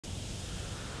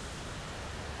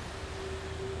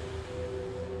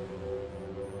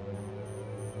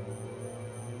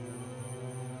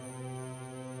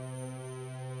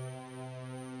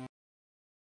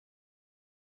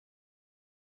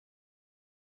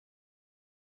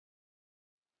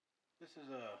This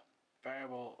is a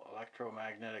variable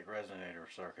electromagnetic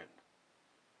resonator circuit,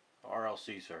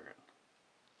 RLC circuit.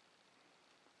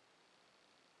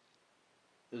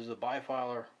 This is a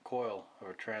bifilar coil of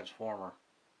a transformer.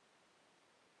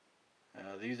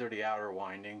 These are the outer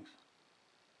windings.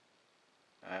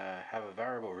 I have a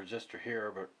variable resistor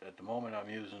here, but at the moment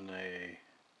I'm using a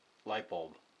light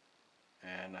bulb.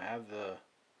 And I have the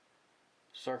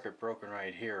circuit broken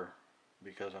right here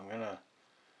because I'm going to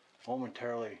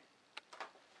momentarily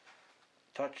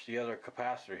touch the other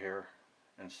capacitor here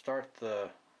and start the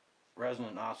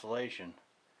resonant oscillation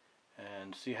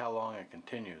and see how long it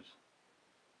continues.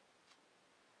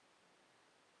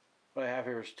 What I have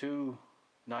here is two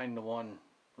 9:1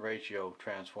 ratio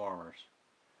transformers.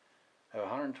 I have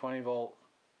 120 volt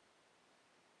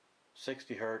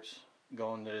 60 hertz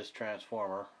going to this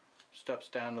transformer. Steps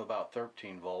down to about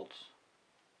 13 volts.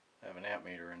 I have an amp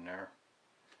meter in there.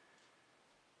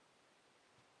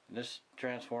 And this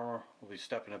transformer will be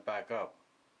stepping it back up.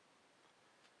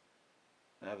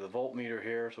 I have the voltmeter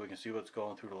here so we can see what's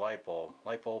going through the light bulb.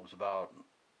 Light bulb is about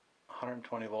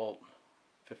 120 volt,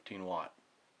 15 watt.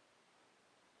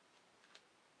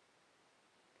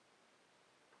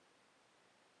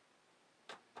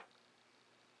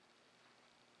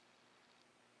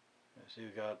 You see we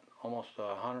got almost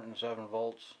 107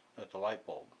 volts at the light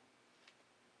bulb.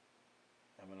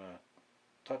 I'm going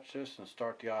to touch this and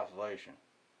start the oscillation.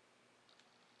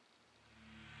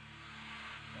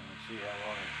 And see how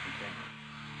long it